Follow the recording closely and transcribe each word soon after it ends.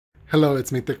Hello,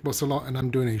 it's me, Thick Bosolo, and I'm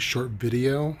doing a short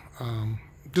video,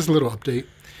 just a little update.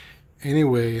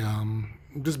 Anyway,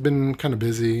 just been kind of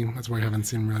busy. That's why I haven't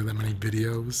seen really that many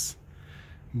videos,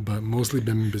 but mostly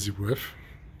been busy with.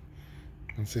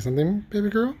 Want to say something, baby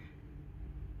girl?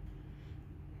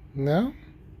 No?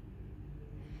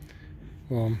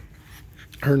 Well,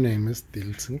 her name is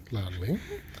Dilson Gladley,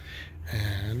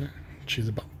 and she's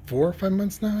about 4 or 5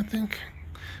 months now, I think.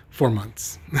 4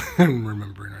 months. I'm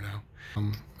remembering her now.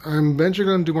 I'm eventually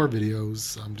going to do more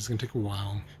videos. I'm just going to take a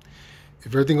while. If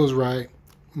everything goes right,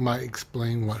 might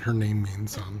explain what her name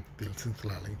means on Dilson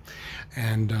Gladley.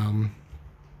 And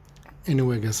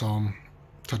anyway, I guess I'll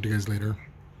talk to you guys later.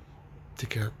 Take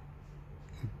care.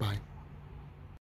 Bye.